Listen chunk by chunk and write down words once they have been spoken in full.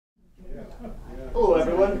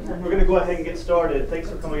We're going to go ahead and get started. Thanks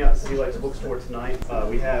for coming out to City Lights Bookstore tonight.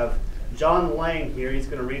 We have John Lang here. He's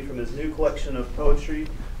going to read from his new collection of poetry,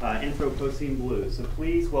 Anthropocene Blues. So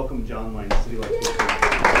please welcome John Lang to City Lights Bookstore.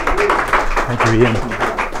 Thank you, Ian.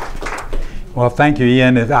 Well, thank you,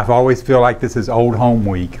 Ian. I always feel like this is old home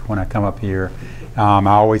week when I come up here. I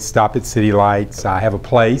always stop at City Lights. I have a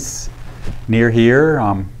place near here,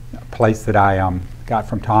 a place that I got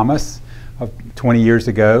from Thomas 20 years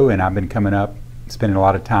ago, and I've been coming up, spending a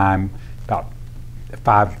lot of time about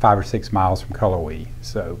five or 6 miles from Cullowhee.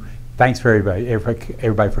 So thanks for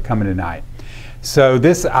everybody for coming tonight. So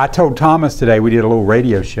I told Thomas today, we did a little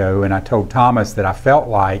radio show, and I told Thomas that I felt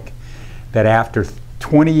like that after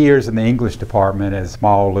 20 years in the English department at a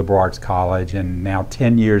small liberal arts college, and now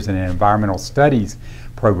 10 years in an environmental studies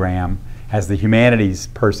program as the humanities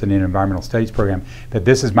person in an environmental studies program, that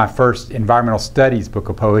this is my first environmental studies book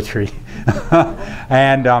of poetry.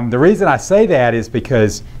 And the reason I say that is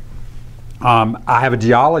because I have a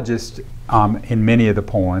geologist in many of the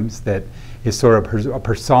poems that is sort of a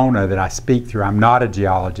persona that I speak through. I'm not a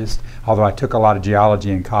geologist, although I took a lot of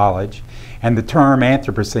geology in college. And the term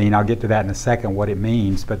Anthropocene, I'll get to that in a second, what it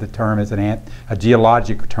means, but the term is a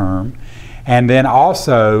geologic term. And then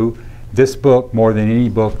also, this book, more than any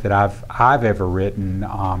book that I've ever written,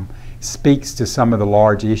 speaks to some of the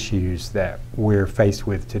large issues that we're faced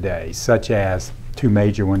with today, such as two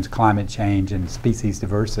major ones, climate change and species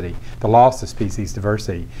diversity, the loss of species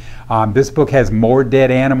diversity. This book has more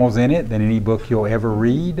dead animals in it than any book you'll ever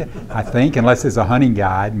read, I think, unless it's a hunting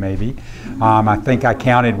guide, maybe. I think I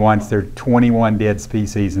counted once, there are 21 dead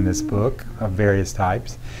species in this book of various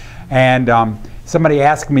types. And somebody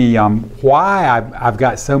asked me why I've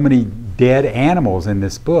got so many dead animals in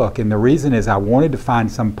this book, and the reason is I wanted to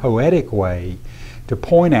find some poetic way to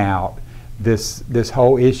point out this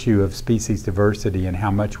whole issue of species diversity and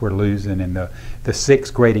how much we're losing in the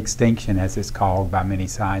sixth great extinction, as it's called by many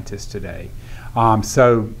scientists today.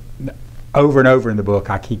 So over and over in the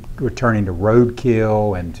book, I keep returning to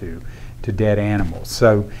roadkill and to dead animals.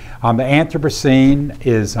 So the Anthropocene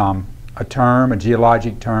is a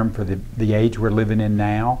geologic term for the age we're living in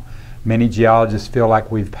now. Many geologists feel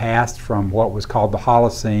like we've passed from what was called the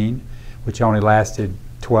Holocene, which only lasted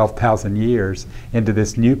 12,000 years, into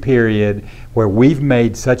this new period where we've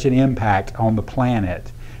made such an impact on the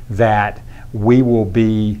planet that we will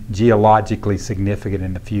be geologically significant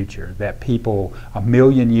in the future. That people a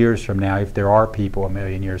million years from now, if there are people a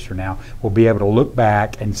million years from now, will be able to look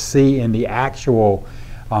back and see in the actual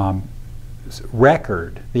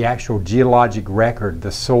record, the actual geologic record,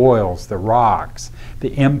 the soils, the rocks,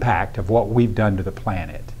 the impact of what we've done to the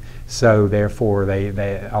planet. So therefore,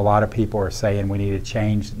 a lot of people are saying we need to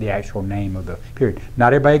change the actual name of the period.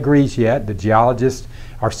 Not everybody agrees yet. The geologists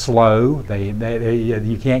are slow.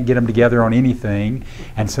 You can't get them together on anything.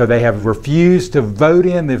 And so they have refused to vote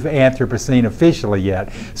in the Anthropocene officially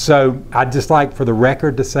yet. So I'd just like for the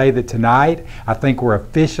record to say that tonight, I think we're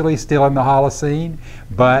officially still in the Holocene,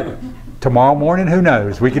 but tomorrow morning, who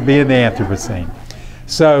knows? We could be in the Anthropocene.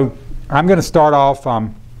 So I'm going to start off,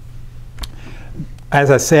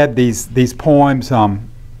 as I said, these poems,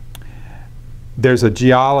 there's a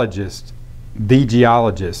geologist, the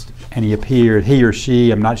geologist, and he or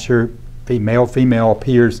she, I'm not sure, male, female,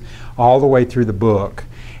 appears all the way through the book.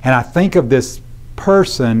 And I think of this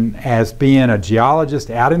person as being a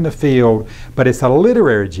geologist out in the field, but it's a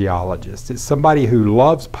literary geologist. It's somebody who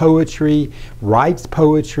loves poetry, writes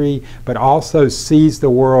poetry, but also sees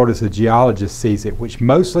the world as a geologist sees it, which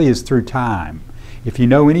mostly is through time. If you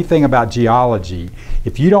know anything about geology,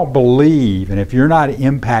 if you don't believe and if you're not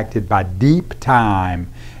impacted by deep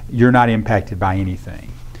time, you're not impacted by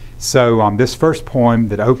anything. So this first poem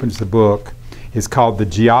that opens the book is called The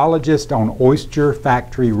Geologist on Oyster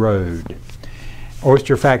Factory Road.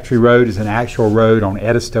 Oyster Factory Road is an actual road on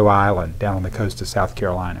Edisto Island down on the coast of South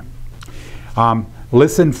Carolina.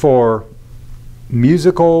 Listen for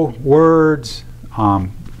musical words,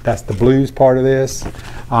 that's the blues part of this,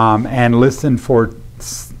 and listen for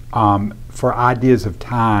ideas of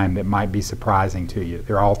time that might be surprising to you.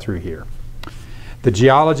 They're all through here. The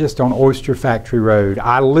Geologist on Oyster Factory Road.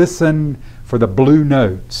 I listen for the blue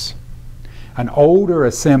notes, an older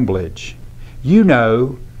assemblage. You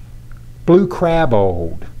know, blue crab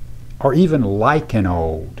old, or even lichen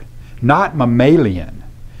old, not mammalian,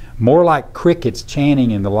 more like crickets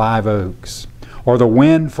chanting in the live oaks, or the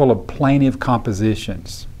wind full of plaintive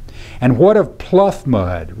compositions. And what of pluff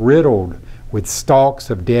mud riddled with stalks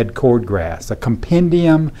of dead cordgrass, a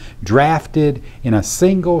compendium drafted in a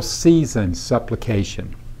single season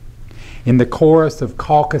supplication? In the chorus of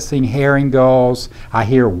caucusing herring gulls, I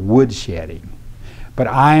hear woodshedding. But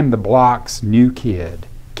I am the block's new kid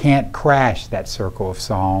can't crash that circle of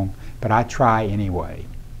song, but I try anyway.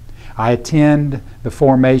 I attend the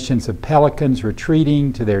formations of pelicans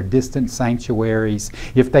retreating to their distant sanctuaries.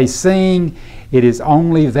 If they sing, it is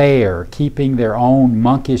only there, keeping their own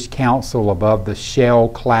monkish counsel above the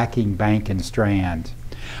shell-clacking bank and strand.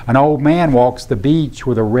 An old man walks the beach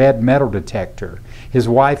with a red metal detector. His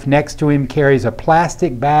wife next to him carries a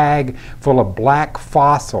plastic bag full of black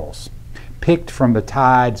fossils picked from the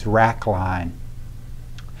tide's rack line.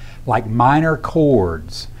 Like minor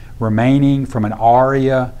chords remaining from an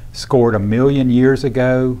aria scored 1,000,000 years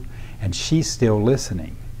ago, and she's still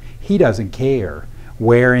listening. He doesn't care,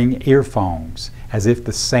 wearing earphones as if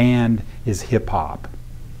the sand is hip-hop.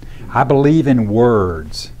 I believe in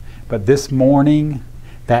words, but this morning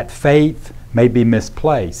that faith may be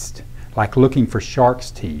misplaced, like looking for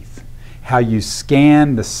shark's teeth. How you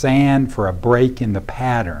scan the sand for a break in the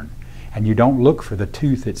pattern, and you don't look for the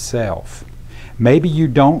tooth itself. Maybe you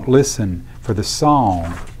don't listen for the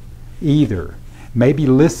song either. Maybe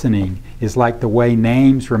listening is like the way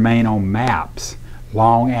names remain on maps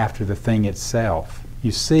long after the thing itself.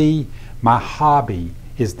 You see, my hobby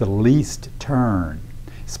is the least turn,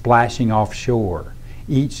 splashing offshore,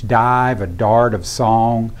 each dive a dart of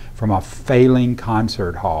song from a failing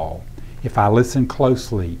concert hall. If I listen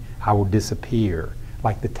closely, I will disappear,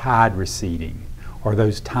 like the tide receding, or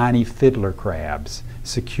those tiny fiddler crabs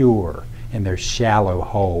secure in their shallow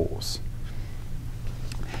holes.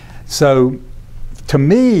 So, to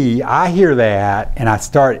me, I hear that and I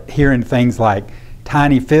start hearing things like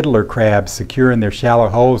tiny fiddler crabs secure in their shallow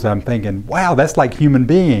holes. I'm thinking, wow, that's like human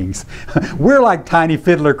beings. We're like tiny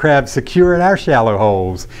fiddler crabs secure in our shallow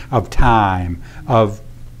holes of time, of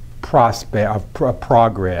prospect, of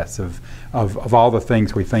progress, of all the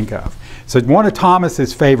things we think of. So one of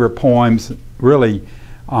Thomas's favorite poems really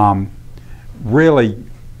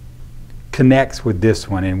connects with this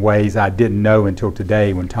one in ways I didn't know until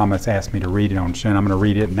today when Thomas asked me to read it on show, and I'm going to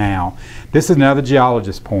read it now. This is another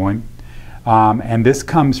geologist poem, and this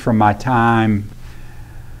comes from my time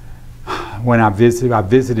when I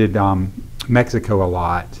visited Mexico a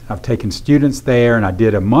lot. I've taken students there, and I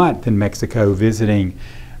did a month in Mexico visiting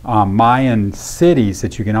Mayan cities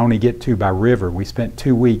that you can only get to by river. We spent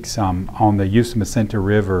 2 weeks on the Usumacinta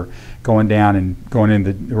River, going in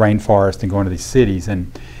the rainforest and going to these cities.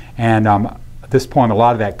 And this poem, a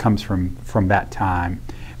lot of that comes from that time.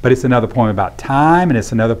 But it's another poem about time, and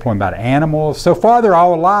it's another poem about animals. So far, they're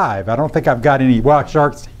all alive. I don't think I've got any, well,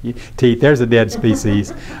 shark's teeth, there's a dead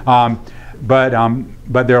species. But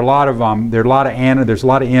there are a lot of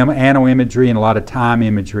animal imagery and a lot of time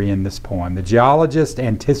imagery in this poem. The geologist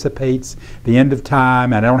anticipates the end of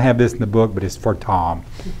time, and I don't have this in the book, but it's for Tom.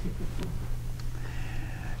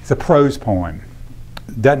 It's a prose poem.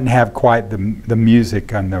 Doesn't have quite the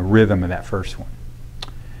music and the rhythm of that first one.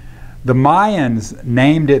 The Mayans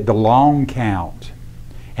named it the long count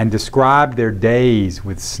and described their days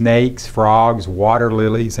with snakes, frogs, water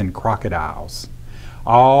lilies, and crocodiles.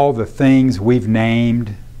 All the things we've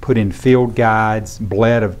named, put in field guides,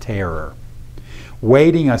 bled of terror.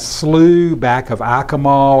 Wading a slough back of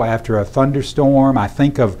Akamal after a thunderstorm, I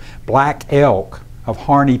think of black elk of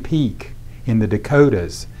Harney Peak in the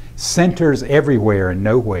Dakotas, centers everywhere and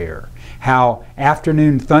nowhere. How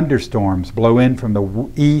afternoon thunderstorms blow in from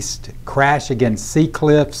the east, crash against sea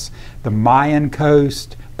cliffs, the Mayan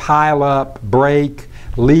coast, pile up, break,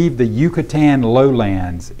 leave the Yucatan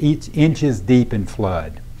lowlands, each inches deep in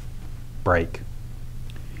flood. Break.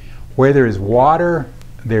 Where there is water,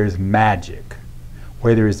 there is magic.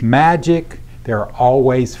 Where there is magic, there are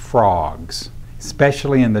always frogs,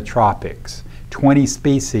 especially in the tropics. 20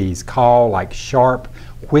 species call like sharp,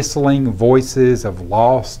 whistling voices of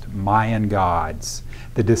lost Mayan gods.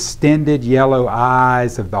 The distended yellow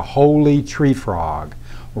eyes of the holy tree frog,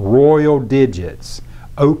 royal digits,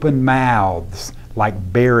 open mouths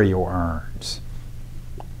like burial urns.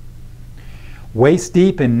 Waist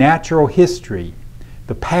deep in natural history,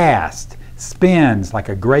 the past spins like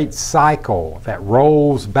a great cycle that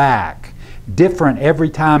rolls back, different every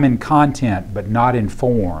time in content but not in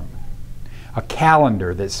form. A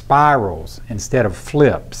calendar that spirals instead of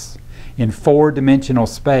flips in four-dimensional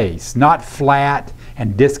space, not flat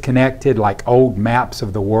and disconnected like old maps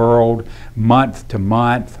of the world, month to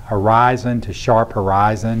month, horizon to sharp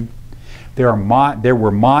horizon. There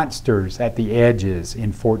were monsters at the edges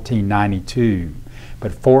in 1492,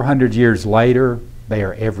 but 400 years later, they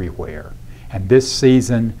are everywhere. And this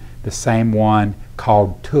season, the same one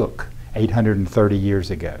called Took 830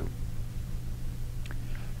 years ago.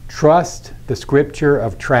 Trust the scripture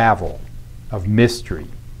of travel, of mystery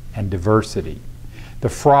and diversity. The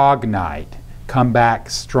frog night come back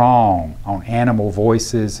strong on animal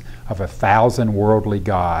voices of 1,000 worldly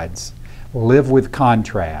gods. Live with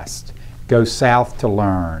contrast. Go south to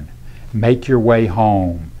learn. Make your way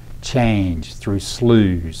home. Change through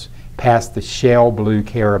sloughs, past the shell blue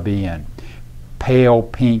Caribbean, pale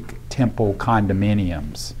pink temple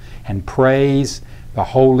condominiums, and praise the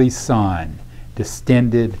holy sun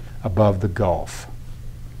distended above the Gulf.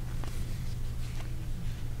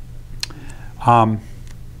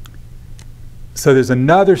 So there's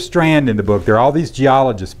another strand in the book. There are all these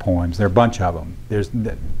geologist poems. There are a bunch of them. There's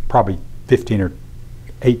probably 15 or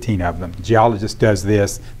 18 of them. The geologist does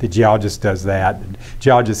this, the geologist does that, the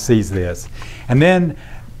geologist sees this. And then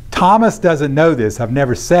Thomas doesn't know this, I've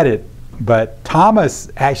never said it, but Thomas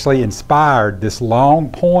actually inspired this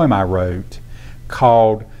long poem I wrote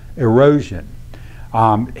called Erosion.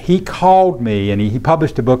 He called me, and he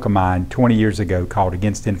published a book of mine 20 years ago called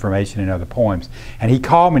Against Information and Other Poems. And he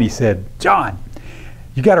called me and he said, John,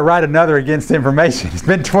 you got to write another Against Information. It's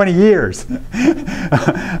been 20 years. And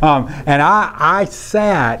I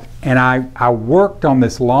sat and I worked on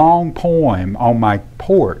this long poem on my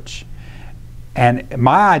porch. And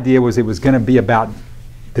my idea was it was going to be about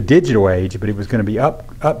the digital age, but it was going to be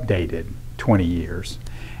updated 20 years.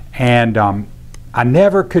 And I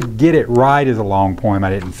never could get it right as a long poem, I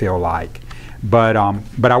didn't feel like. But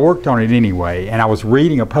I worked on it anyway, and I was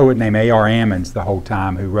reading a poet named A.R. Ammons the whole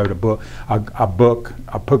time, who wrote a book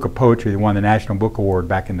of poetry that won the National Book Award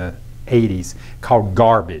back in the 80s called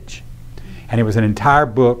Garbage. And it was an entire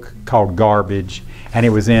book called Garbage, and it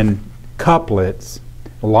was in couplets,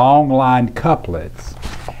 long-lined couplets.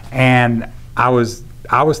 And I was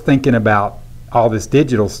thinking about all this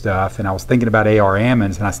digital stuff, and I was thinking about A.R.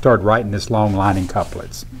 Ammons, and I started writing this long line in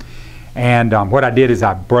couplets. And what I did is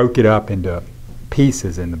I broke it up into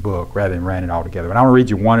pieces in the book rather than ran it all together. And I want to read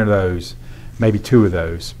you one of those, maybe two of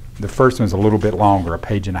those. The first one's a little bit longer, a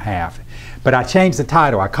page and a half. But I changed the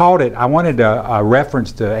title. I wanted a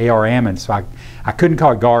reference to A.R. Ammons, so I couldn't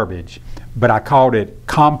call it Garbage, but I called it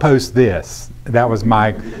Compost This. That was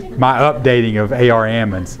my updating of A.R.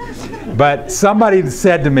 Ammons. But somebody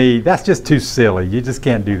said to me, that's just too silly. You just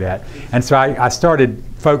can't do that. And so I started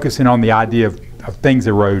focusing on the idea of things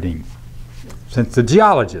eroding. Since the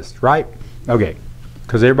geologist, right? Okay,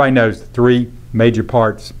 because everybody knows the three major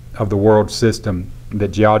parts of the world system that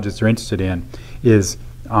geologists are interested in is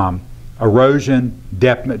erosion,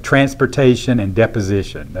 transportation, and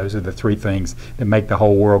deposition. Those are the three things that make the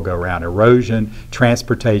whole world go round. Erosion,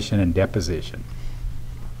 transportation, and deposition.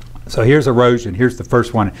 So here's erosion. Here's the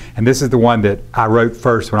first one. And this is the one that I wrote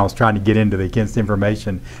first when I was trying to get into the Against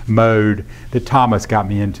Information mode that Thomas got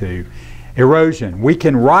me into. Erosion. We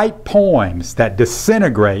can write poems that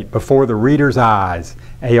disintegrate before the reader's eyes.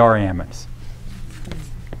 A.R. Ammons.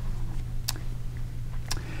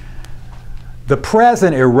 The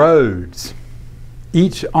present erodes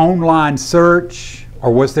each online search,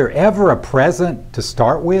 or was there ever a present to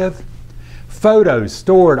start with? Photos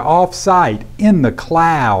stored off-site in the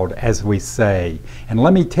cloud, as we say. And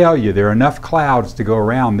let me tell you, there are enough clouds to go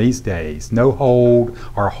around these days. No hold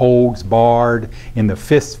or holds barred in the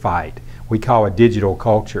fist fight we call a digital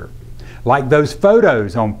culture. Like those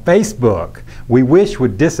photos on Facebook we wish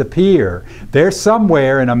would disappear. They're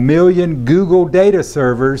somewhere in 1 million Google data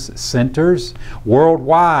centers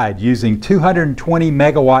worldwide using 220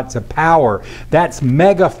 megawatts of power. That's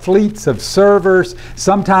mega fleets of servers,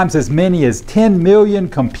 sometimes as many as 10 million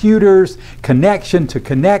computers, connection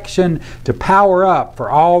to power up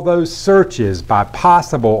for all those searches by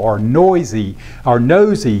possible or nosy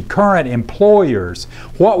current employers.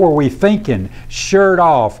 What were we thinking? Shirt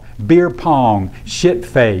off, beer pong,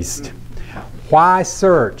 shit-faced. Why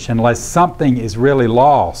search unless something is really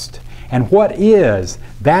lost? And what is?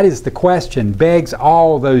 That is the question, begs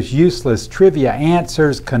all those useless trivia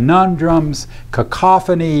answers, conundrums,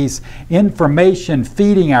 cacophonies, information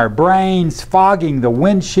feeding our brains, fogging the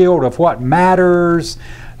windshield of what matters,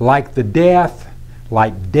 like death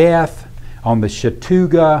on the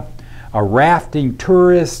Chattooga, a rafting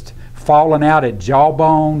tourist fallen out at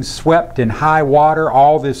Jawbone, swept in high water,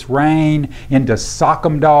 all this rain into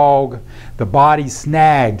Sock'em the body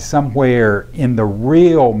snagged somewhere in the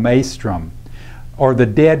real maelstrom, or the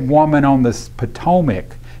dead woman on the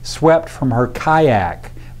Potomac, swept from her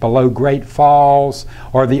kayak below Great Falls,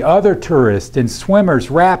 or the other tourist in Swimmer's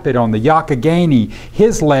Rapid on the Youghiogheny,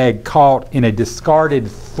 his leg caught in a discarded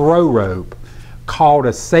throw rope, called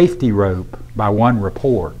a safety rope by one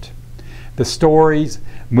report. The stories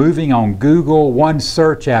moving on Google, one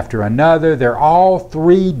search after another, they're all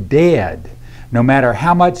three dead. No matter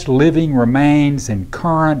how much living remains in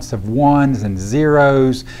currents of ones and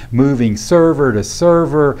zeros, moving server to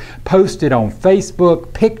server, posted on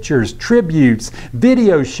Facebook, pictures, tributes,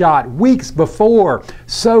 video shot weeks before,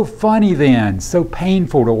 so funny then, so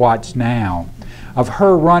painful to watch now, of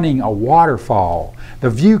her running a waterfall, the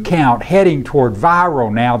view count heading toward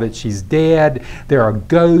viral now that she's dead. There are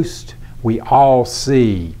ghosts we all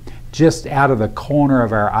see, just out of the corner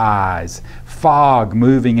of our eyes, fog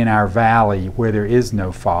moving in our valley where there is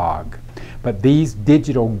no fog. But these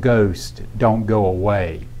digital ghosts don't go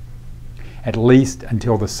away, at least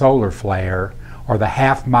until the solar flare or the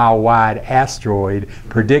half-mile wide asteroid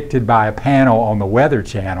predicted by a panel on the Weather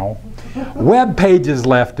Channel. Web pages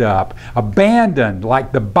left up, abandoned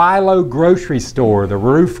like the Bilo grocery store, the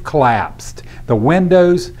roof collapsed, the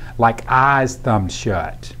windows like eyes thumbed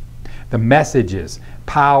shut. The messages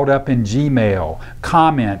piled up in Gmail,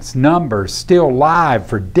 comments, numbers still live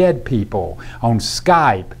for dead people on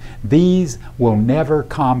Skype. These will never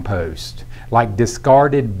compost, like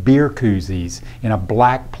discarded beer koozies in a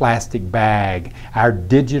black plastic bag, our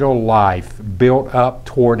digital life built up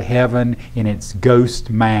toward heaven in its ghost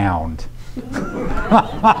mound.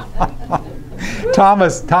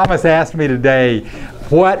 Thomas asked me today,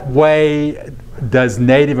 what way does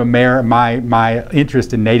Native American, my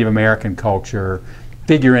interest in Native American culture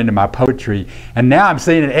figure into my poetry? And now I'm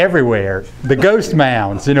seeing it everywhere. The ghost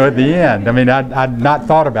mounds, you know, at the end. I mean, I'd not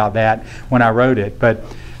thought about that when I wrote it. But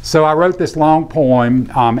so I wrote this long poem,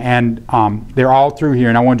 and they're all through here,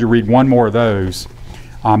 and I wanted to read one more of those.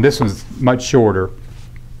 This one's much shorter.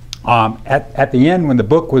 At the end, when the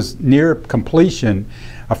book was near completion,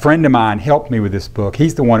 a friend of mine helped me with this book.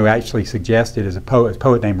 He's the one who actually suggested as a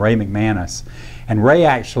poet named Ray McManus. And Ray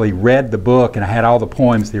actually read the book, and I had all the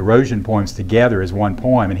poems, the erosion poems, together as one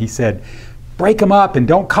poem. And he said, break them up and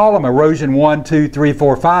don't call them erosion 1, 2, 3,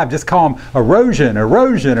 4, 5. Just call them erosion,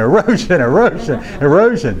 erosion, erosion, erosion,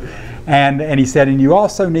 erosion. And he said, and you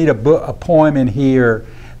also need a poem in here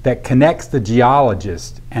that connects the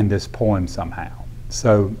geologist and this poem somehow.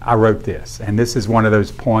 So I wrote this, and this is one of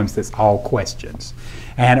those poems that's all questions.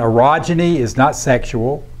 And orogeny is not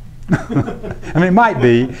sexual. I mean, it might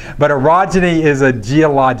be, but orogeny is a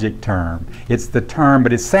geologic term. It's the term,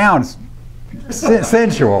 but it sounds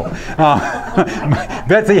sensual.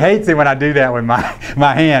 Betsy hates it when I do that with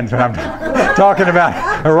my hands when I'm talking about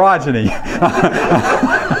orogeny.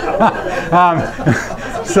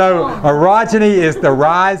 So orogeny is the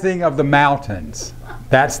rising of the mountains.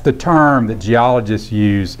 That's the term that geologists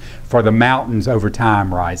use for the mountains over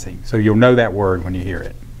time rising. So you'll know that word when you hear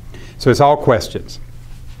it. So it's all questions.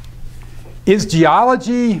 Is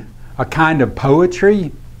geology a kind of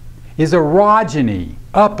poetry? Is orogeny,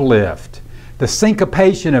 uplift, the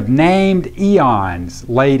syncopation of named eons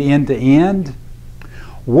laid end to end?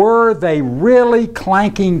 Were they really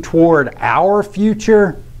clanking toward our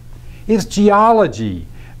future? Is geology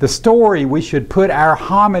the story we should put our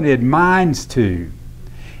hominid minds to?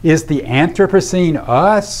 Is the Anthropocene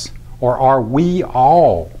us, or are we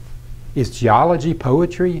all? Is geology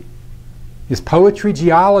poetry? Is poetry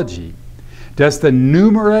geology? Does the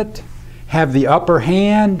numerate have the upper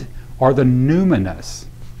hand, or the numinous?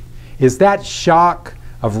 Is that a shock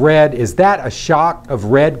of red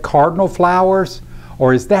cardinal flowers,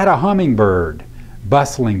 or is that a hummingbird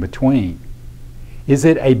bustling between? Is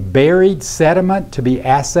it a buried sediment to be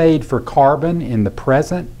assayed for carbon in the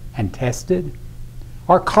present and tested?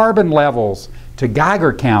 Are carbon levels to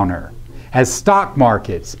Geiger counter as stock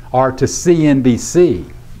markets are to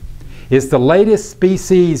CNBC? Is the latest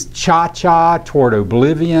species cha-cha toward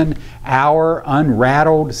oblivion our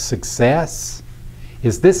unrattled success?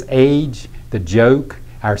 Is this age the joke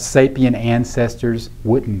our sapient ancestors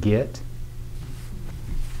wouldn't get?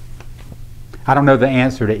 I don't know the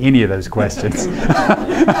answer to any of those questions.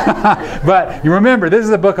 But you remember, this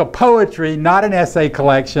is a book of poetry, not an essay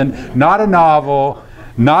collection, not a novel,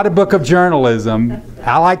 not a book of journalism.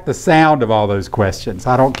 I like the sound of all those questions.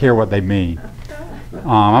 I don't care what they mean.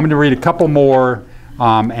 I'm going to read a couple more,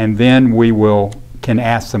 and then we can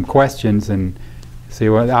ask some questions and see.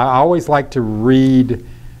 I always like to read.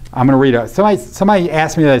 I'm going to read. Somebody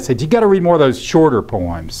asked me that. They said, "You got to read more of those shorter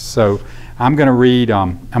poems." So I'm going to read.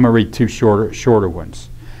 I'm going to read two shorter ones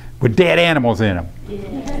with dead animals in them.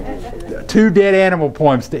 Yeah. 2 dead animal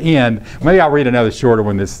poems to end. Maybe I'll read another shorter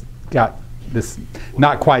one that's got this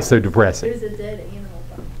not quite so depressing. There's a dead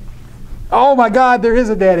animal. Oh my God! There is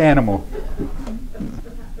a dead animal.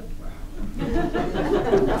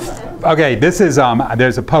 Okay, this is,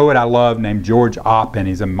 there's a poet I love named George Oppen.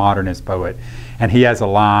 He's a modernist poet. And he has a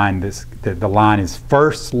line, the line is,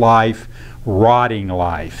 first life, rotting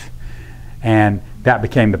life. And that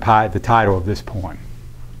became the title of this poem.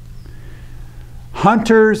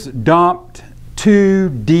 Hunters dumped 2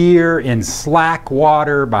 deer in slack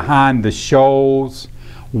water behind the shoals,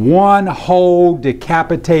 1 whole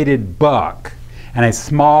decapitated buck and a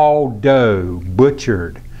small doe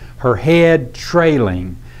butchered, her head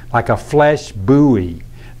trailing like a flesh buoy,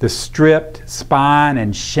 the stripped spine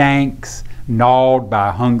and shanks gnawed by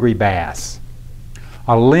a hungry bass.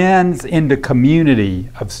 A lens into community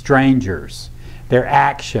of strangers, their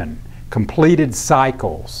action, completed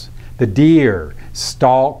cycles, the deer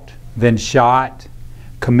stalked, then shot,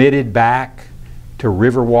 committed back to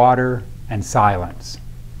river water and silence.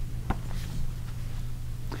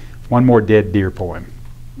 One more dead deer poem.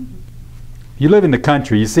 You live in the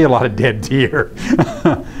country, you see a lot of dead deer.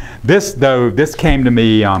 This came to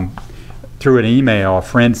me through an email. A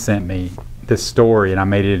friend sent me this story and I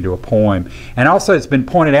made it into a poem. And also it's been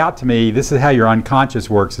pointed out to me, this is how your unconscious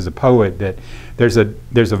works as a poet, that there's a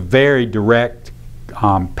very direct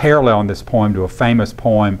parallel in this poem to a famous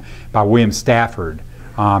poem by William Stafford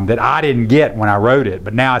that I didn't get when I wrote it,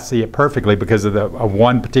 but now I see it perfectly because of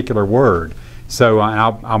one particular word. So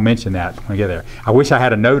I'll mention that when we get there. I wish I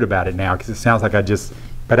had a note about it now because it sounds like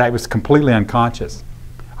but I was completely unconscious.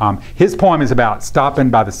 His poem is about stopping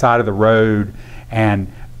by the side of the road and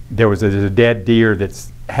there's a dead deer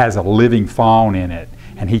that has a living fawn in it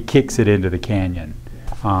and he kicks it into the canyon.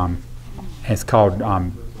 It's called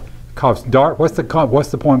Dark. What's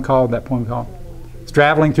the poem called? That poem called? It's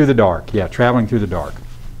Traveling Through the Dark. Yeah, Traveling Through the Dark,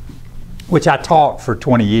 which I taught for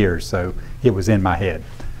 20 years, so it was in my head.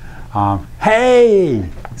 Hey,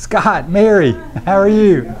 Scott, Mary, how are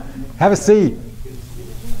you? Have a seat.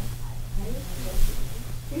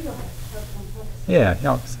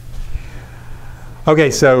 Yeah. Okay,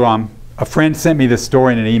 so a friend sent me this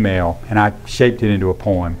story in an email, and I shaped it into a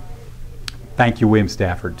poem. Thank you, William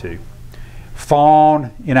Stafford, too.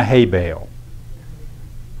 Fawn in a hay bale.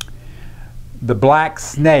 The black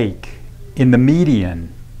snake in the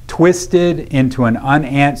median, twisted into an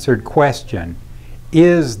unanswered question,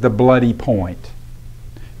 is the bloody point.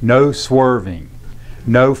 No swerving,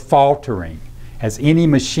 no faltering, as any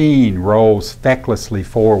machine rolls fecklessly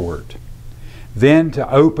forward. Then to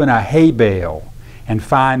open a hay bale and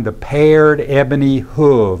find the paired ebony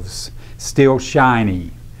hooves still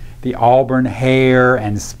shiny, the auburn hair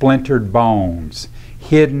and splintered bones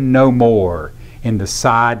hidden no more in the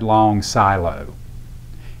sidelong silo.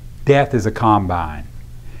 Death is a combine.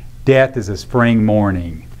 Death is a spring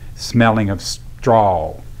morning, smelling of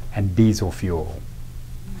straw and diesel fuel.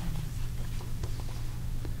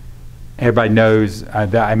 Everybody knows,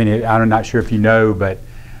 I'm not sure if you know, but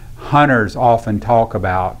hunters often talk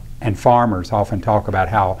about, and farmers often talk about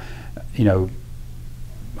how,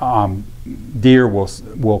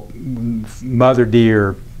 mother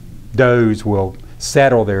deer, does will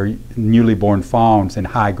settle their newly born fawns in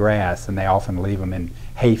high grass, and they often leave them in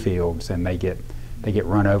hay fields, and they get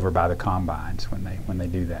run over by the combines when they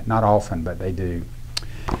do that. Not often, but they do.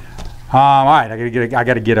 All right, I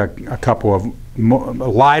got to get a couple of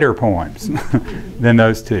lighter poems than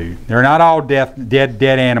those two. They're not all dead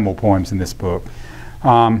animal poems in this book.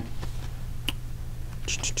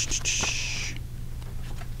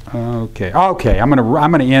 Okay. I'm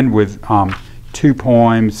gonna end with 2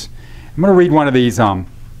 poems. I'm gonna read one of these.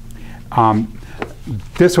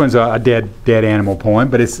 This one's a dead animal poem,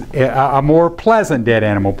 but it's a more pleasant dead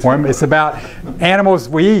animal poem. It's about animals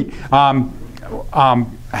we eat.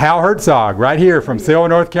 Hal Herzog, right here from Sylva,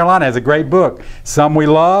 North Carolina, has a great book. Some we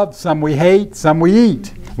love, some we hate, some we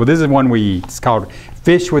eat. Well, this is one we eat. It's called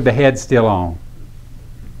Fish with the Head Still On.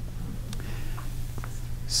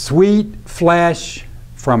 Sweet flesh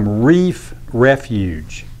from reef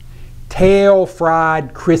refuge, tail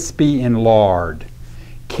fried crispy in lard,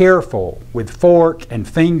 careful with fork and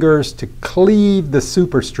fingers to cleave the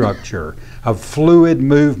superstructure of fluid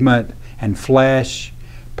movement and flesh,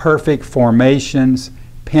 perfect formations,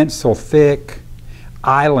 pencil thick,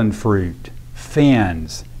 island fruit,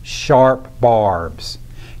 fins, sharp barbs.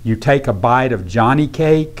 You take a bite of Johnny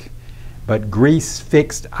cake, but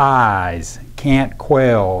grease-fixed eyes can't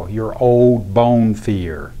quell your old bone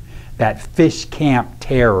fear, that fish camp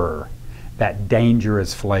terror, that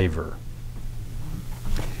dangerous flavor.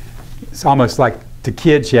 It's almost like to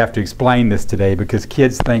kids you have to explain this today because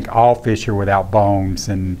kids think all fish are without bones,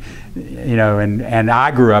 and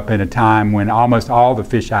I grew up in a time when almost all the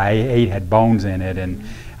fish I ate had bones in it, and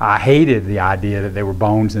I hated the idea that there were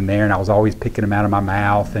bones in there, and I was always picking them out of my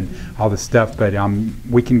mouth and all this stuff. But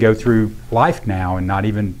we can go through life now and not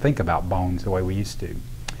even think about bones the way we used to.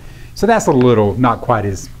 So that's a little not quite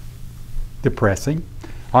as depressing.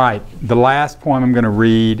 All right, the last poem I'm going to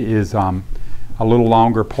read is a little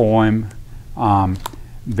longer poem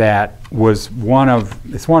that was it's one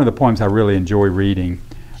of the poems I really enjoy reading.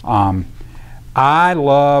 I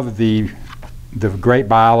love the great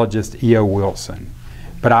biologist E.O. Wilson,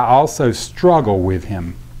 but I also struggle with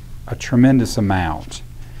him a tremendous amount.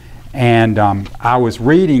 And I was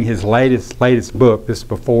reading his latest book. This is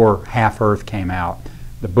before Half Earth came out,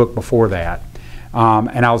 the book before that.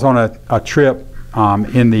 And I was on a trip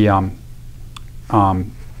in the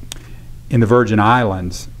Virgin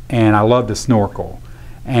Islands, and I love to snorkel.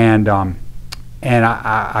 And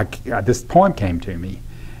this poem came to me,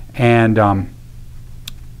 and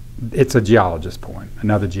it's a geologist poem,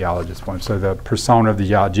 another geologist poem. So the persona of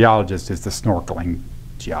the geologist is the snorkeling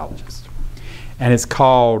geologist. And it's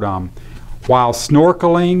called While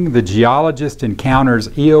Snorkeling, the Geologist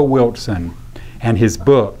Encounters E.O. Wilson and His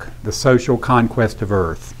Book, The Social Conquest of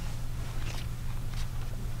Earth.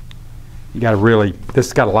 You got to really, this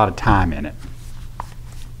has got a lot of time in it.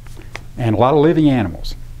 And a lot of living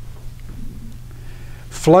animals.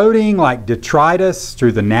 Floating like detritus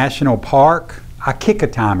through the national park, I kick a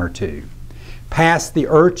time or two, past the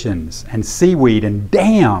urchins and seaweed, and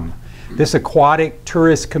damn, this aquatic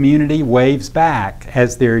tourist community waves back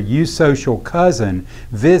as their eusocial cousin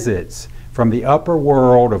visits from the upper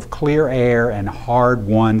world of clear air and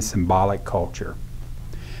hard-won symbolic culture.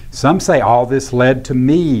 Some say all this led to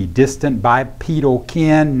me, distant bipedal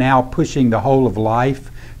kin, now pushing the whole of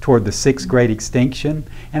life toward the sixth great extinction.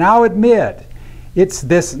 And I'll admit, it's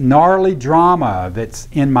this gnarly drama that's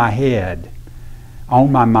in my head,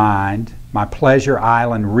 on my mind, my Pleasure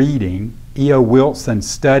Island reading, E.O. Wilson's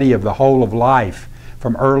study of the whole of life,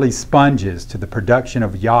 from early sponges to the production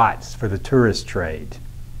of yachts for the tourist trade.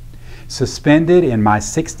 Suspended in my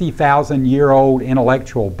 60,000-year-old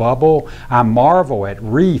intellectual bubble, I marvel at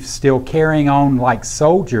reefs still carrying on like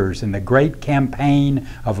soldiers in the great campaign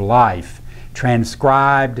of life,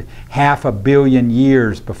 transcribed 500 million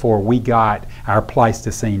years before we got our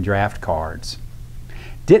Pleistocene draft cards.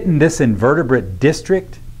 Didn't this invertebrate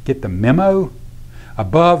district get the memo?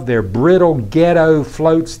 Above their brittle ghetto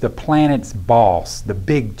floats the planet's boss, the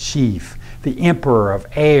big chief, the emperor of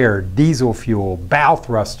air, diesel fuel, bow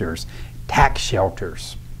thrusters, tax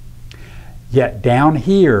shelters. Yet down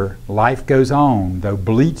here, life goes on, though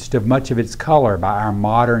bleached of much of its color by our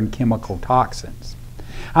modern chemical toxins.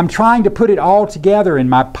 I'm trying to put it all together in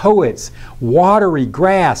my poet's watery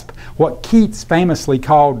grasp, what Keats famously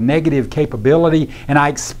called negative capability, and I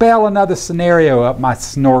expel another scenario up my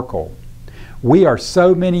snorkel. We are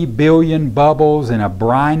so many billion bubbles in a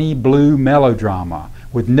briny blue melodrama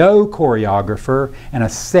with no choreographer and a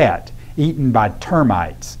set eaten by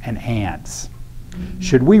termites and ants.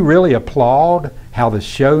 Should we really applaud how the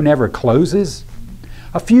show never closes?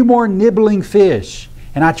 A few more nibbling fish,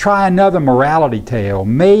 and I try another morality tale.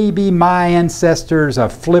 Maybe my ancestors are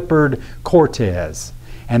flippered Cortez,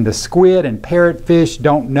 and the squid and parrotfish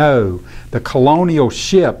don't know the colonial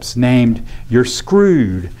ships named You're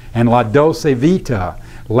Screwed and La Dolce Vita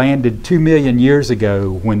landed 2 million years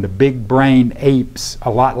ago when the big-brained apes, a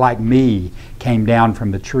lot like me, came down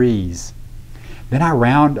from the trees. Then I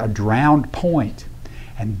round a drowned point,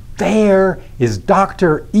 and there is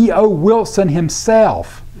Dr. E.O. Wilson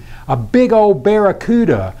himself, a big old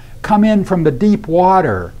barracuda come in from the deep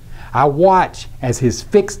water. I watch as his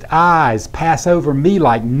fixed eyes pass over me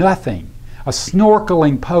like nothing, a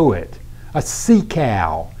snorkeling poet, a sea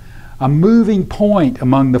cow, a moving point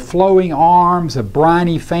among the flowing arms of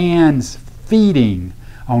briny fans feeding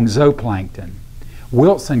on zooplankton.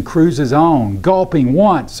 Wilson cruises on, gulping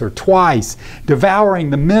once or twice, devouring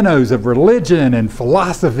the minnows of religion and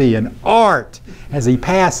philosophy and art as he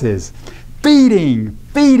passes. Feeding,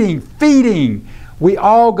 feeding, feeding. We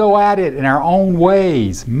all go at it in our own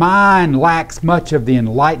ways. Mine lacks much of the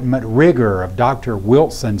Enlightenment rigor of Dr.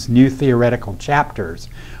 Wilson's new theoretical chapters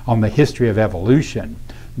on the history of evolution.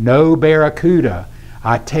 No barracuda.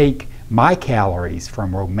 I take my calories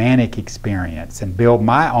from romantic experience and build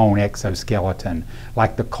my own exoskeleton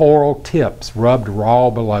like the coral tips rubbed raw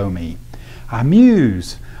below me. I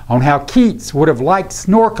muse on how Keats would have liked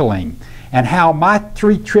snorkeling and how my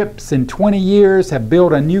 3 trips in 20 years have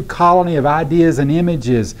built a new colony of ideas and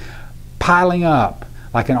images piling up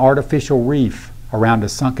like an artificial reef around a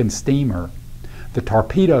sunken steamer. The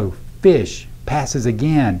torpedo fish passes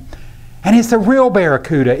again. And it's a real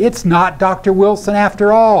barracuda. It's not Dr. Wilson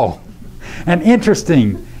after all. And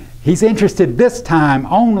interesting, he's interested this time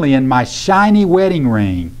only in my shiny wedding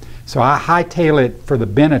ring. So I hightail it for the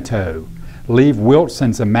Beneteau, leave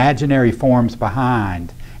Wilson's imaginary forms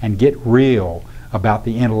behind, and get real about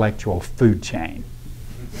the intellectual food chain.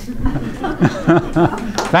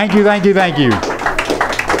 Thank you, thank you, thank you.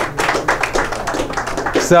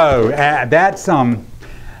 So that's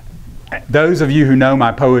those of you who know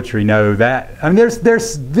my poetry know that. I mean,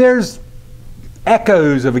 there's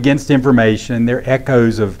echoes of Against Information. There are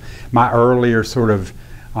echoes of my earlier sort of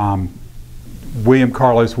William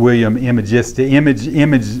Carlos Williams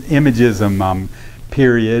imagism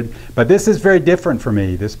period. But this is very different for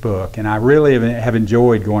me, this book, and I really have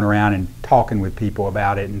enjoyed going around and talking with people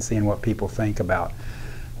about it and seeing what people think about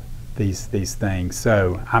these things.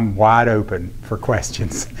 So I'm wide open for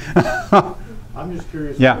questions. I'm just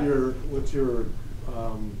curious what your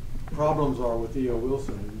problems are with E.O.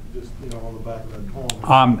 Wilson, just on the back of that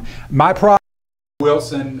poem. My problem with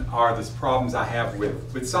Wilson are the problems I have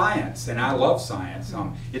with science, and I love science.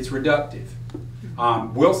 It's reductive.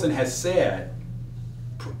 Wilson has said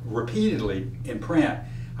repeatedly in print,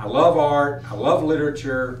 I love art, I love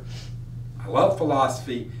literature, I love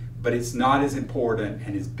philosophy, but it's not as important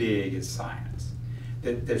and as big as science.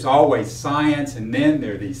 There's always science, and then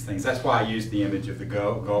there are these things. That's why I use the image of the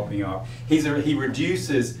gulping up. He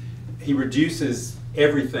reduces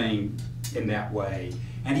everything in that way,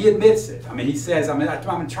 and he admits it. I mean, he says, I'm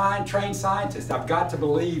a trained scientist. I've got to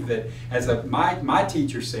believe that, as my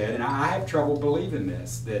teacher said, and I have trouble believing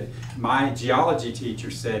this, that my geology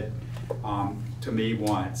teacher said to me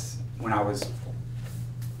once when I was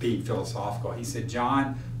being philosophical, he said,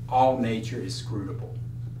 John, all nature is scrutable.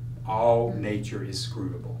 All nature is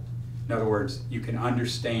scrutable. In other words, you can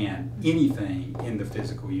understand anything in the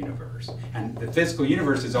physical universe. And the physical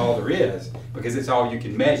universe is all there is because it's all you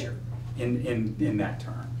can measure in that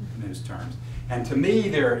term, in those terms. And to me,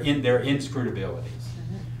 they're inscrutabilities.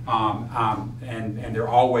 And there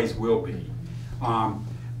always will be.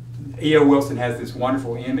 E.O. Wilson has this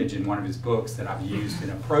wonderful image in one of his books that I've used in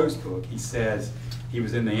a prose book. He says he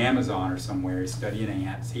was in the Amazon or somewhere, he's studying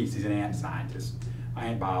ants. He's an ant scientist,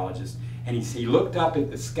 ant biologist. And he looked up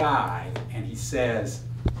at the sky and he says,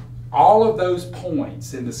 all of those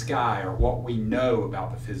points in the sky are what we know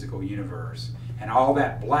about the physical universe. And all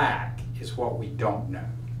that black is what we don't know.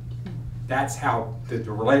 That's how the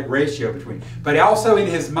ratio between. But also in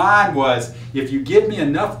his mind was, if you give me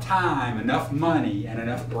enough time, enough money, and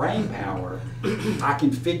enough brain power, I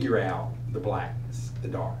can figure out the blackness, the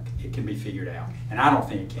dark. It can be figured out. And I don't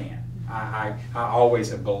think it can. I always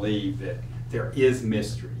have believed that there is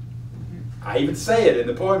mystery. I even say it in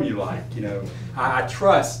the poem you like, I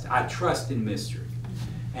trust in mystery.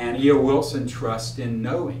 And E.O. Wilson trusts in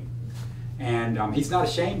knowing. And he's not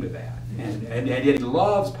ashamed of that. And he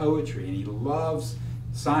loves poetry and he loves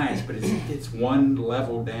science, but it's one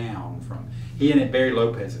level down from. He and Barry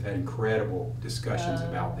Lopez have had incredible discussions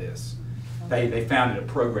about this. They founded a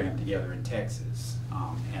program together in Texas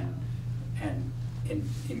and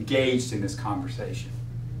engaged in this conversation.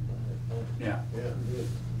 Yeah.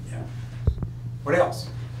 Yeah. What else?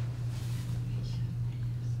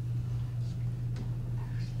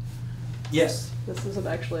 Yes. This isn't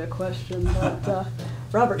actually a question, but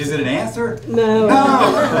Robert. Is it an answer? No.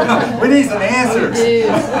 No. We need some answers.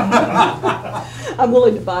 I'm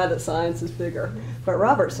willing to buy that science is bigger. But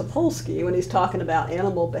Robert Sapolsky, when he's talking about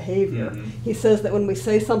animal behavior, he says that when we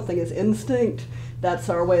say something is instinct, that's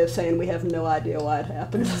our way of saying we have no idea why it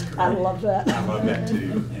happens. I love that. I love that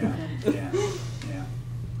too.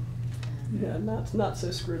 Yeah, not so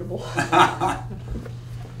scrutable.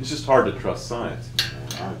 It's just hard to trust science.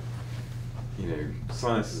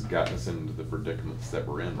 Science has gotten us into the predicaments that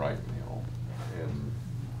we're in right now,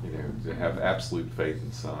 and to have absolute faith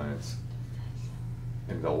in science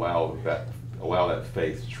and allow that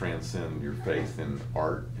faith to transcend your faith in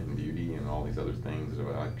art and beauty and all these other things that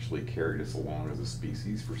have actually carried us along as a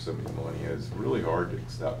species for so many millennia is really hard to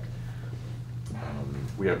accept.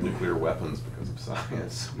 We have nuclear weapons because of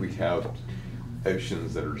science. We have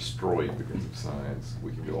oceans that are destroyed because of science.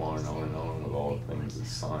 We can go on and on and on with all the things that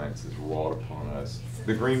science has wrought upon us.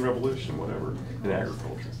 The Green Revolution, whatever, in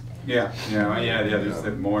agriculture.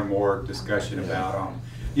 There's more and more discussion about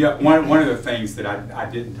one of the things that I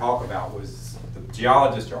didn't talk about was the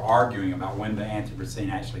geologists are arguing about when the Anthropocene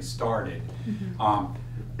actually started.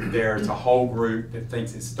 There's a whole group that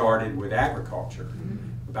thinks it started with agriculture.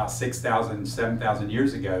 About 6,000, 7,000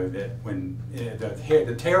 years ago, that when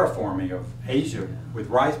the terraforming of Asia with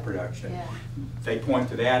rice production, they point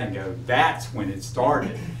to that and go, that's when it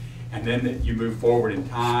started. And then you move forward in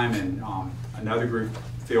time, and another group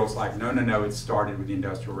feels like, no, it started with the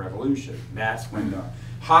Industrial Revolution. That's when the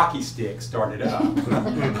hockey stick started up.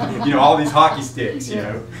 All these hockey sticks,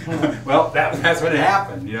 Well, that's when it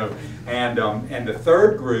happened, And the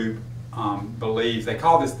third group believes, they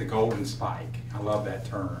call this the golden spike. I love that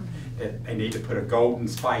term. that they need to put a golden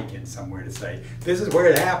spike in somewhere to say, this is where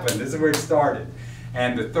it happened, this is where it started.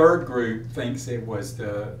 And the third group thinks it was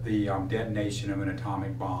the detonation of an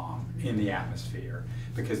atomic bomb in the atmosphere,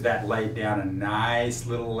 because that laid down a nice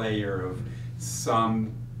little layer of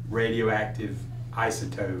some radioactive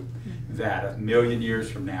isotope that 1 million years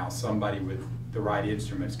from now somebody with the right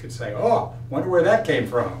instruments could say, oh, wonder where that came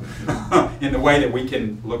from. In the way that we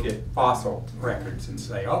can look at fossil records and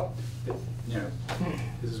say, oh, you know,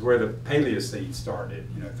 this is where the Paleocene started,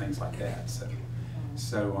 you know, things like that.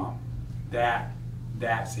 So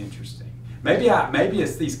that's interesting. Maybe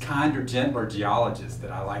it's these kinder, gentler geologists that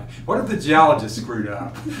I like. What if the geologists screwed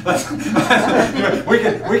up? we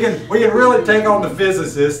can really take on the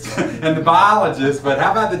physicists and the biologists, but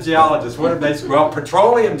how about the geologists? What if they screw up?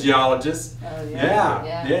 Petroleum geologists. Oh,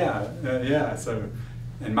 yeah. So,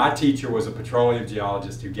 and my teacher was a petroleum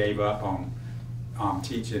geologist who gave up on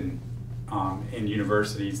teaching in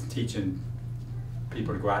universities, teaching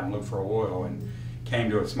people to go out and look for oil, and came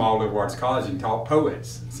to a small liberal arts college and taught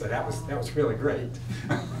poets. So that was really great.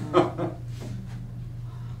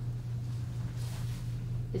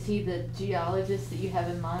 Is he the geologist that you have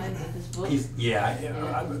in mind with this book?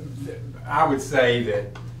 I would say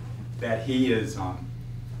that he is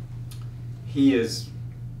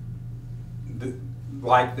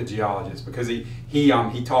like the geologist, because he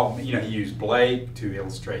taught me, you know, he used Blake to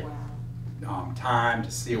illustrate time, to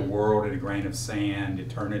see a world in a grain of sand,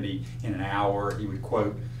 eternity in an hour. He would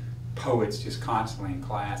quote poets just constantly in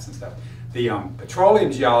class and stuff. The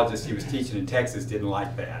petroleum geologists he was teaching in Texas didn't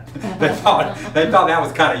like that. They thought that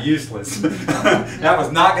was kind of useless. That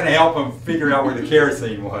was not going to help them figure out where the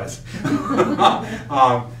kerosene was.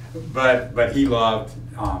 But he loved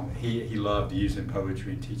using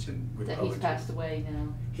poetry and teaching with poetry. He's passed away now.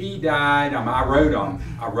 He died. I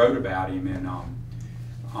wrote about him in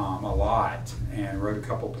a lot, and wrote a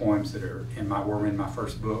couple poems that were in my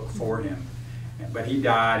first book for him. But he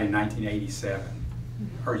died in 1987,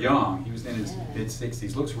 or young. He was in his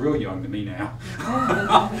mid-60s. Looks real young to me now.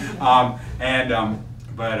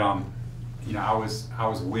 You know, I was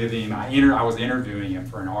with him. I was interviewing him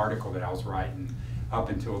for an article that I was writing up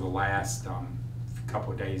until the last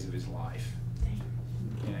couple of days of his life.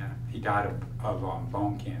 Yeah, he died of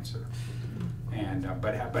bone cancer. And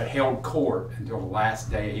but held court until the last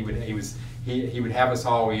day. He would have us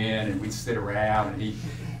all in, and we'd sit around, and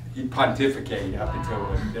he'd pontificate up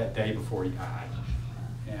until that day before he died.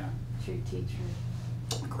 Yeah. True teacher.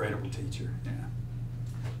 Incredible teacher. Yeah.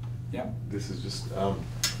 Yep. This is just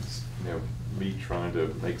you know, me trying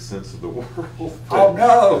to make sense of the world. Oh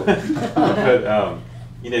no. But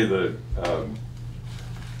you know, I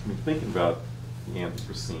mean, thinking about the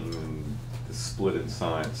Anthropocene and the split in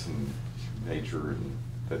science and nature, and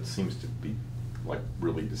that seems to be like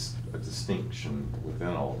really a distinction within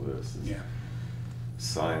all of this. Yeah.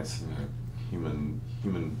 Science and human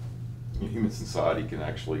society can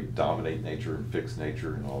actually dominate nature and fix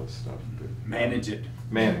nature and all this stuff. Manage it.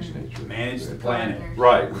 Manage nature. Manage the planet.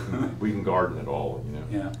 Right. We can garden it all, you know.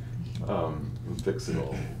 Yeah. And fix it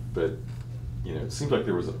all. But you know, it seems like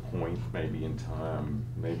there was a point maybe in time,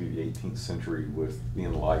 maybe the 18th century with the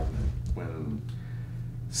Enlightenment, when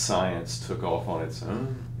science took off on its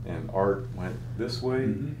own and art went this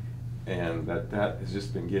way, and that has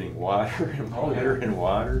just been getting wider and wider and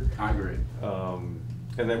wider. I agree.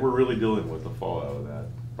 And that we're really dealing with the fallout of that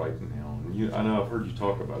right now. And I know I've heard you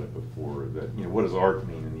talk about it before, that, you know, what does art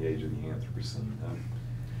mean in the age of the Anthropocene?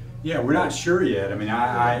 Yeah, we're not sure yet. I mean,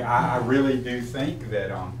 I really do think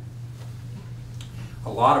that a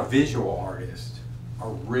lot of visual artists are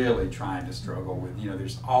really trying to struggle with, you know,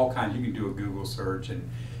 there's all kinds. You can do a Google search and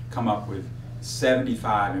come up with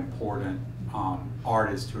 75 important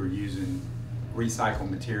artists who are using recycled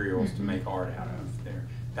materials to make art out of there.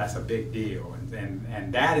 That's a big deal,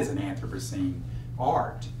 and that is an Anthropocene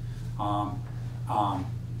art.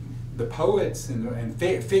 The poets and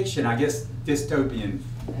fiction, I guess, dystopian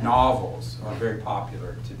novels are very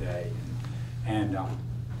popular today. And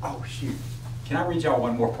oh shoot, can I read y'all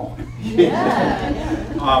one more poem?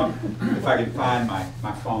 Yeah. If I can find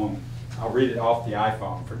my phone, I'll read it off the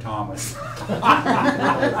iPhone for Thomas. He's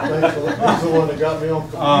the one that got me on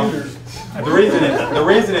computers. The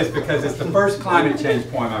reason is because it's the first climate change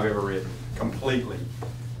poem I've ever written, completely.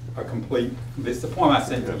 It's the poem I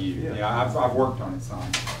sent to you. Yeah, I've worked on it some,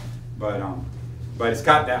 but it's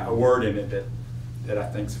got a word in it that I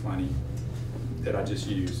think's funny, that I just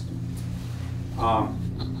used.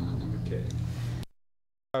 Okay.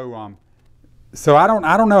 So I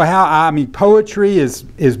don't know how. I mean, poetry is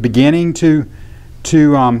beginning to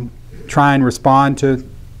try and respond to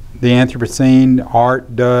the Anthropocene.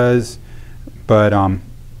 Art does, but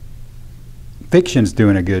fiction's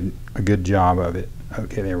doing a good job of it.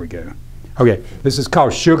 Okay, there we go. Okay, this is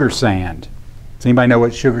called sugar sand. Does anybody know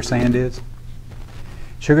what sugar sand is?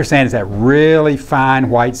 Sugar sand is that really fine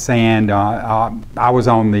white sand. I was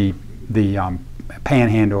on the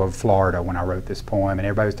panhandle of Florida when I wrote this poem, and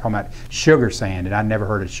everybody was talking about sugar sand, and I'd never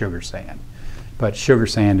heard of sugar sand. But sugar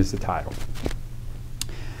sand is the title.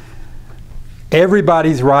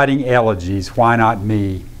 Everybody's writing elegies, why not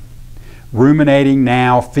me? Ruminating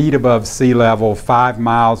now, feet above sea level, 5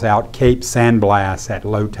 miles out Cape San Blas at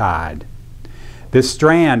low tide. This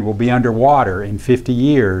strand will be underwater in 50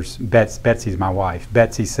 years, Betsy's my wife.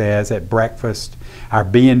 Betsy says at breakfast, our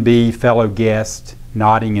B&B fellow guest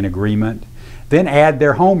nodding in agreement. Then add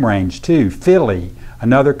their home range too, Philly,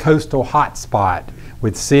 another coastal hotspot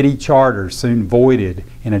with city charters soon voided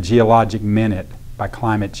in a geologic minute by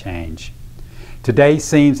climate change. Today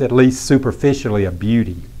seems at least superficially a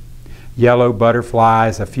beauty. Yellow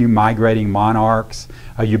butterflies, a few migrating monarchs,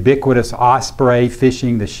 a ubiquitous osprey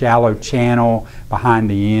fishing the shallow channel behind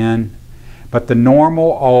the inn. But the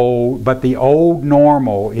old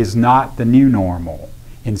normal is not the new normal.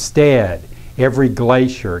 Instead, every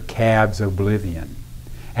glacier calves oblivion.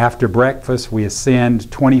 After breakfast, we ascend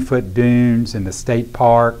 20-foot dunes in the state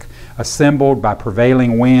park, assembled by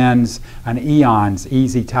prevailing winds, an eon's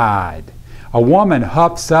easy tide. A woman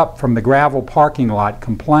huffs up from the gravel parking lot,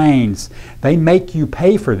 complains, they make you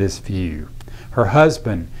pay for this view. Her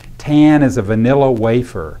husband, tan as a vanilla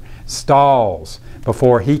wafer, stalls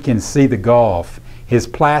before he can see the Gulf, his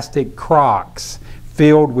plastic Crocs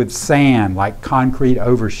filled with sand like concrete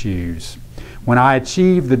overshoes. When I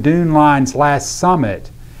achieve the dune line's last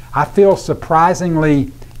summit, I feel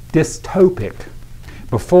surprisingly dystopic.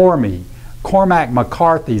 Before me, Cormac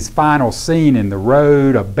McCarthy's final scene in the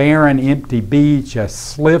road, a barren, empty beach, a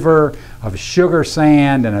sliver of sugar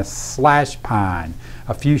sand and a slash pine,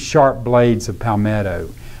 a few sharp blades of palmetto,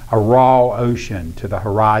 a raw ocean to the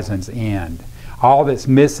horizon's end. All that's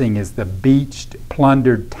missing is the beached,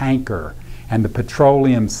 plundered tanker and the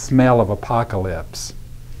petroleum smell of apocalypse.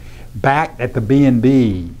 Back at the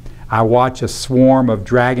B&B, I watch a swarm of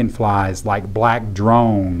dragonflies like black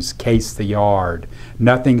drones case the yard,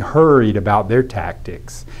 nothing hurried about their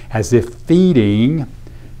tactics, as if feeding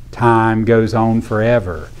time goes on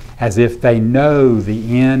forever, as if they know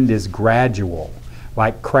the end is gradual,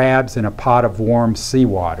 like crabs in a pot of warm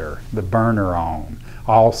seawater, the burner on,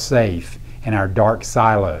 all safe in our dark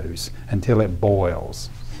silos until it boils.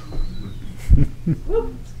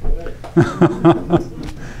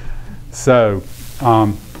 So,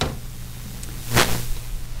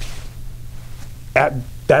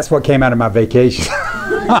 that's what came out of my vacation.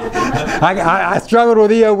 I struggled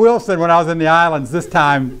with E.O. Wilson when I was in the islands. This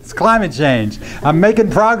time, it's climate change. I'm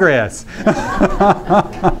making progress.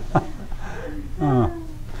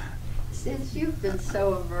 Since you've been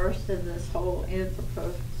so immersed in this whole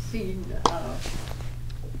Anthropocene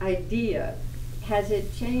idea, has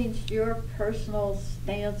it changed your personal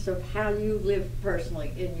stance of how you live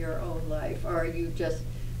personally in your own life? Or are you just,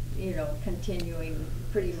 continuing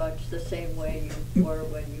pretty much the same way you were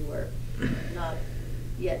when you were not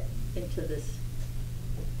yet into this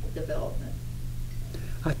development?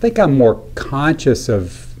 I think I'm more conscious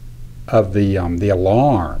of the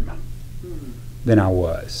alarm than I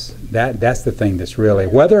was. That's the thing that's really,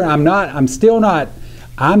 whether I'm still not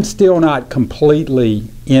completely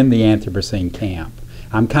in the Anthropocene camp.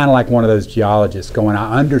 I'm kind of like one of those geologists going,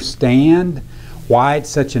 I understand why it's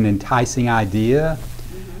such an enticing idea,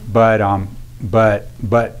 but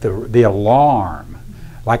the alarm,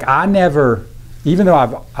 like even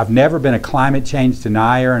though I've never been a climate change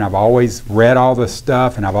denier, and I've always read all this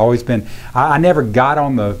stuff, and I've always been, I never got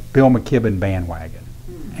on the Bill McKibben bandwagon,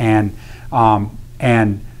 and I'm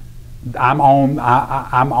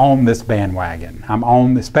on this bandwagon. I'm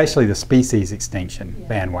on especially the species extinction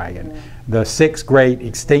bandwagon, the 6 great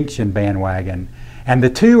extinction bandwagon, and the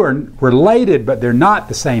two are related, but they're not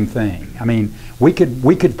the same thing. I mean, we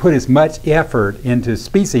could put as much effort into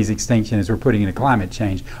species extinction as we're putting into climate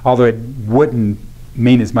change, although it wouldn't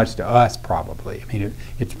mean as much to us probably. I mean,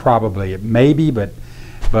 it's probably, it may be, but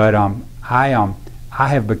I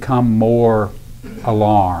have become more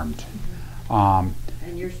alarmed. And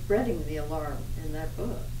you're spreading the alarm in that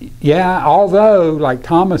book. Yeah, although, like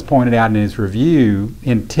Thomas pointed out in his review,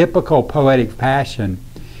 in typical poetic fashion,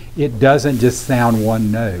 it doesn't just sound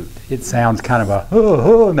one note. It sounds kind of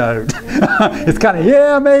a note. It's kind of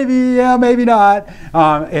maybe not,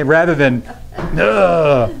 rather than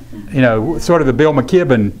sort of the Bill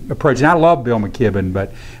McKibben approach. And I love Bill McKibben,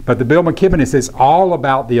 but the Bill McKibben is all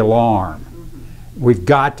about the alarm. We've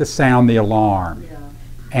got to sound the alarm. Yeah.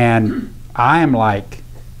 And I am like,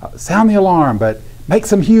 sound the alarm, but make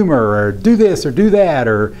some humor, or do this or do that,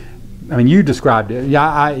 or I mean, you described it.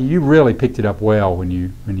 Yeah, you really picked it up well when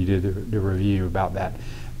you did the review about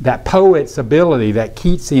that poet's ability, that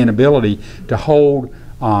Keatsian ability to hold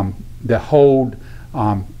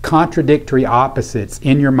contradictory opposites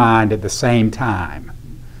in your mind at the same time.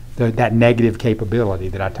 That negative capability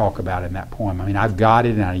that I talk about in that poem. I mean, I've got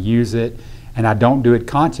it and I use it, and I don't do it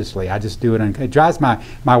consciously. I just do it. It drives my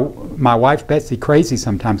wife Betsy crazy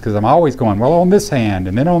sometimes because I'm always going, well, on this hand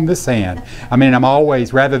and then on this hand. I mean, I'm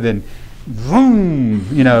always, rather than vroom,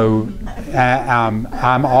 you know,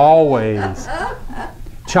 I'm always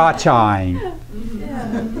cha-chaing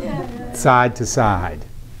side to side.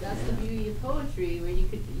 That's the beauty of poetry, where you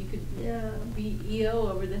could beat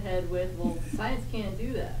EO over the head with, well, science can't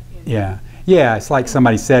do that. You know? Yeah. It's like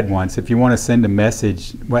somebody said once: if you want to send a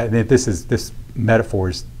message, well, this metaphor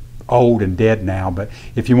is old and dead now, but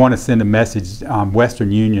if you want to send a message,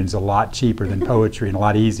 Western Union's a lot cheaper than poetry and a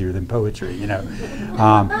lot easier than poetry. You know,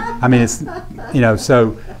 I mean, it's, you know,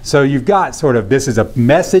 so you've got sort of, this is a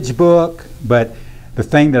message book, but the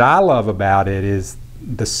thing that I love about it is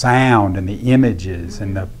the sound and the images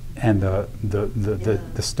and the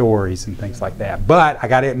stories and things like that. But I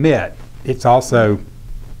got to admit, it's also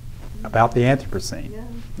about the Anthropocene.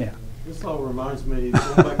 Yeah. This all reminds me,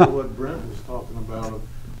 going back to what Brent was talking about.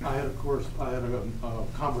 I had a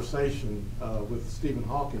conversation with Stephen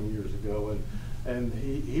Hawking years ago, and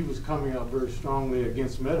he was coming out very strongly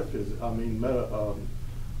against metaphysics. I mean,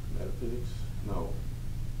 metaphysics? No.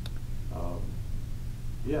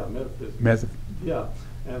 Yeah, metaphysics. Yeah.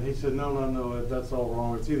 And he said, no, that's all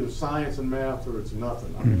wrong. It's either science and math or it's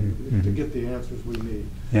nothing. I mean, to get the answers we need.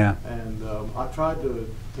 Yeah. And I tried to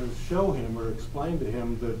show him or explain to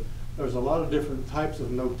him that there's a lot of different types of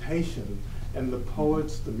notation, and the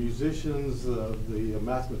poets, the musicians, the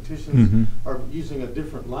mathematicians are using a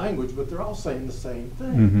different language, but they're all saying the same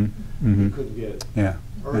thing. He couldn't get it. Yeah.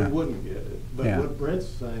 Or he wouldn't get it. But what Brent's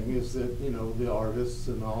saying is that, you know, the artists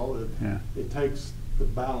and all, it takes the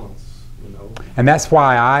balance. You know. And that's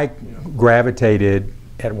why I gravitated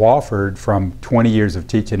at Wofford from 20 years of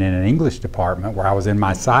teaching in an English department, where I was in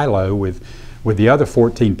my silo with the other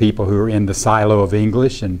 14 people who were in the silo of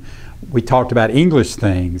English, and we talked about English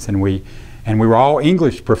things, and we were all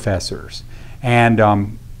English professors. And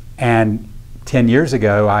 10 years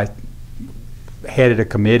ago, I headed a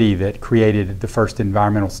committee that created the first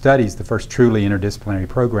environmental studies, the first truly interdisciplinary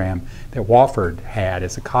program that Wofford had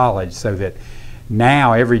as a college, so that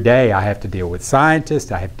now, every day, I have to deal with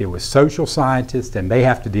scientists, I have to deal with social scientists, and they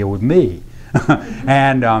have to deal with me.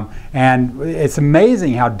 and it's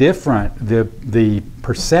amazing how different the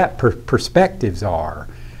perspectives are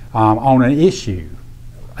on an issue,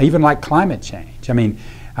 even like climate change. I mean,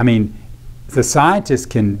 the scientists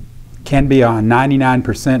can be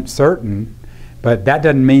 99% certain, but that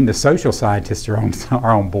doesn't mean the social scientists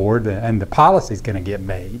are on board, and the policy is going to get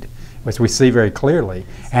made, which we see very clearly,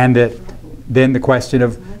 and that. Then the question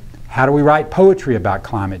of, how do we write poetry about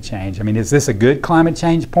climate change? I mean, is this a good climate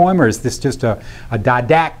change poem, or is this just a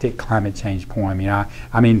didactic climate change poem? You know,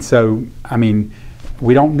 I mean,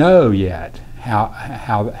 we don't know yet how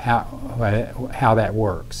that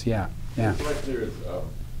works. Yeah. It's like there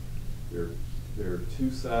are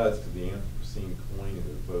two sides to the Anthropocene coin, and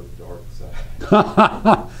they're both dark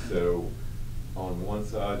sides. So, on one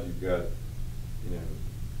side you've got, you know,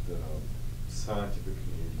 the scientific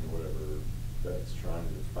community or whatever that's trying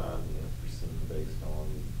to define the Anthropocene based on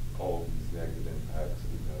all these negative impacts that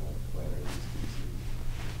we know on the planet of the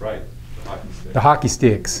species. Right, the hockey sticks. The hockey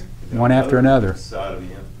sticks, one after another. On the side of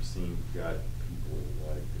the Anthropocene, you've got people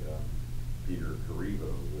like Peter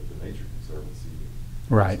Carrivo with the Nature Conservancy.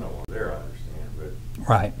 Right. There's no one there, I understand, but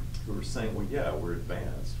right. Who are saying, well, yeah, we're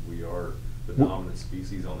advanced. We are the dominant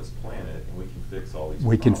species on this planet, and we can fix all these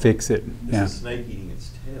problems. We can fix it. It's a snake eating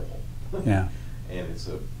its tail. Yeah. And it's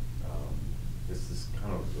this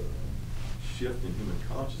kind of shift in human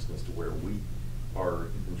consciousness to where we are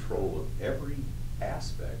in control of every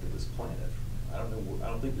aspect of this planet. I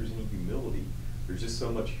don't think there's any humility. There's just so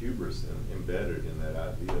much hubris embedded in that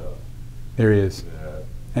idea. There is.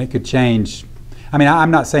 And it could change. I mean,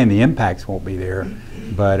 I'm not saying the impacts won't be there,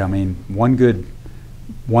 but I mean, one good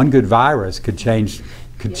virus could change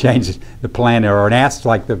the planet, or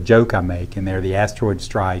like the joke I make in there, the asteroid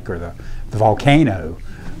strike or the volcano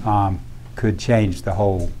could change the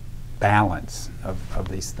whole balance of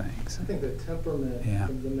these things. I think the temperament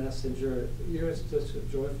of the messenger, you're just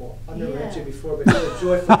joyful. I've never met you before, but you're a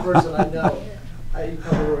joyful person. I know. You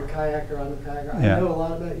probably were a kayaker on the kayaker. I know a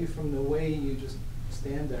lot about you from the way you just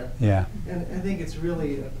stand there. Yeah. And I think it's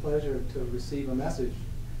really a pleasure to receive a message.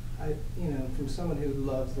 from someone who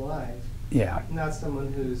loves life. Yeah. Not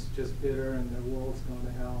someone who's just bitter and their world's going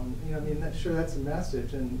to hell. And that's a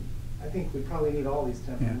message, and I think we probably need all these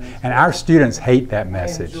temperaments. Yeah. And our students hate that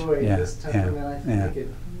message. I enjoy this temperament. I Yeah. think it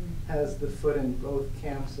has the foot in both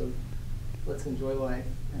camps of let's enjoy life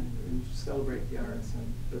and celebrate the arts,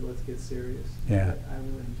 but let's get serious. Yeah. I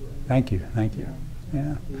really enjoy it. Thank you.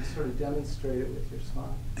 Yeah. You sort of demonstrate it with your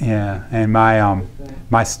smile. Yeah, and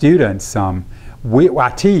my students, I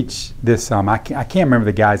teach this. I can't remember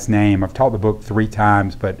the guy's name. I've taught the book 3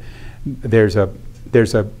 times, but there's a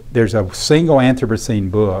single Anthropocene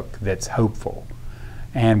book that's hopeful,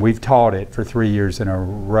 and we've taught it for 3 years in a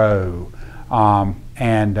row. I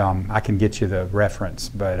can get you the reference,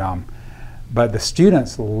 but the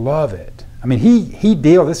students love it. I mean,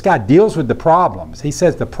 this guy deals with the problems. He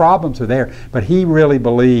says the problems are there, but he really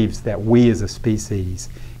believes that we as a species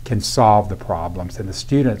can solve the problems, and the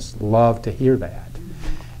students love to hear that.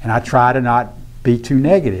 And I try to not be too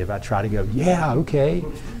negative. I try to go, yeah, okay.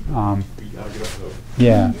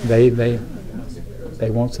 Yeah, they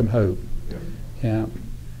want some hope. Yeah.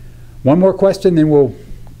 One more question, then we'll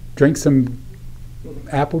drink some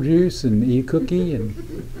apple juice and eat a cookie. And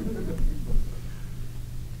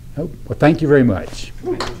oh, well, thank you very much.